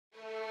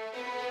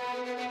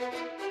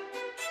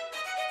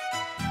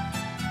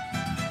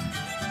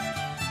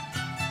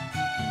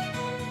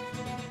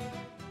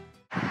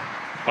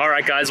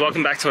Alright guys,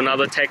 welcome back to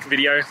another tech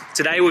video.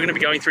 Today we're going to be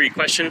going through your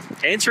question,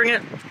 answering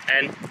it,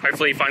 and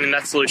hopefully finding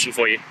that solution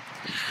for you.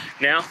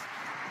 Now,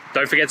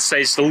 don't forget to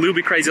stay just a little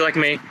bit crazy like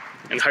me,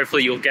 and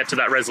hopefully you'll get to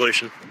that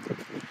resolution.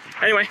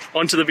 Anyway,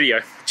 on to the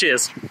video.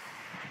 Cheers!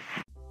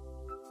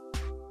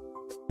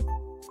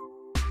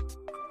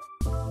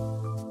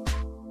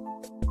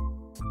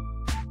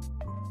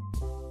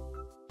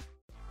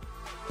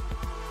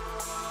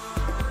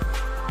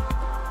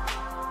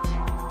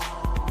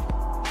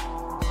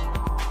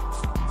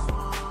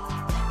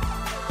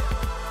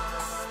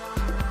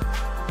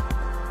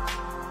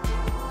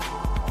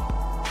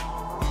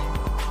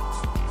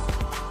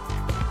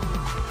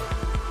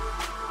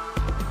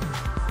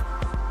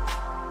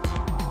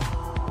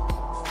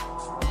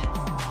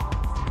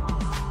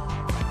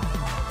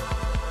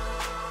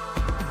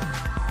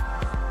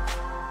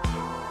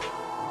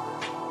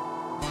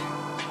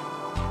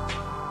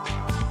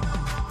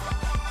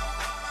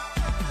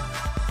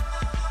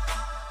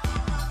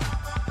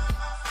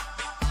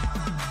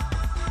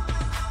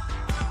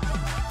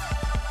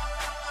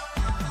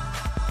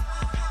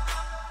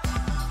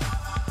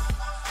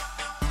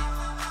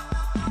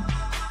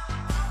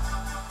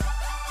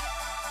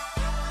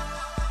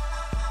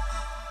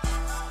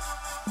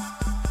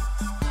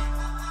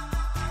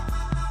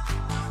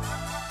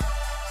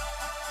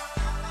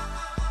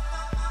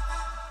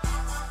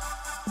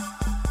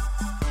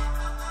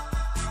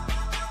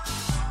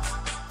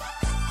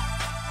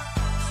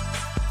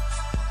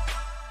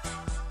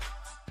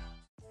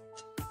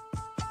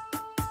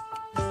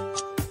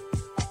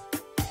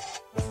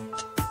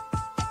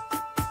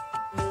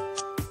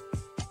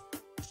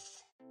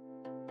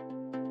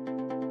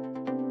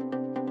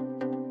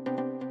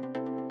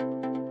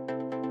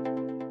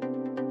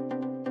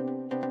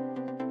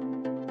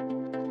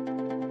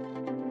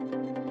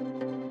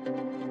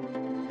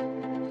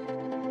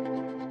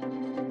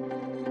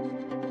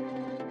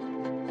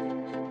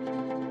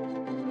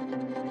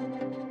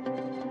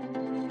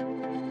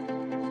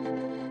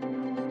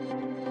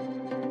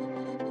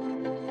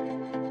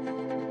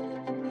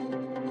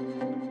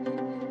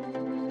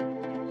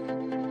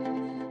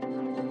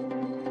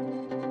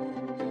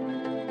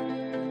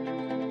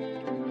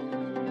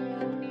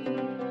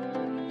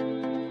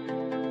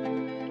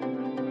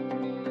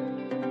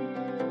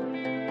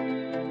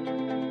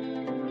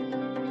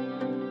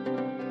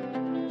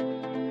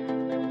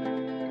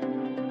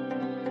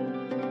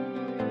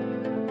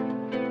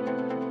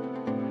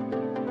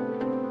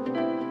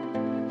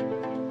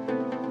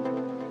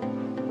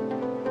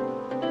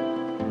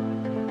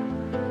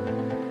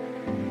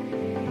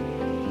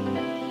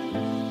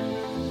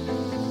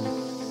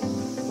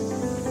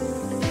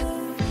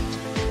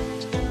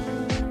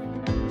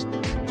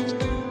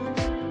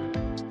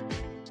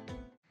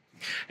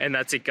 And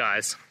that's it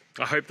guys.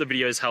 I hope the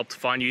video has helped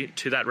find you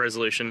to that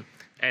resolution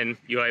and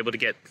you're able to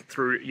get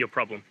through your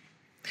problem.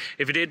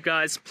 If it did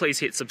guys, please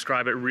hit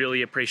subscribe, I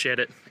really appreciate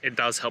it. It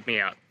does help me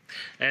out.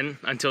 And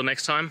until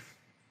next time,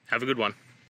 have a good one.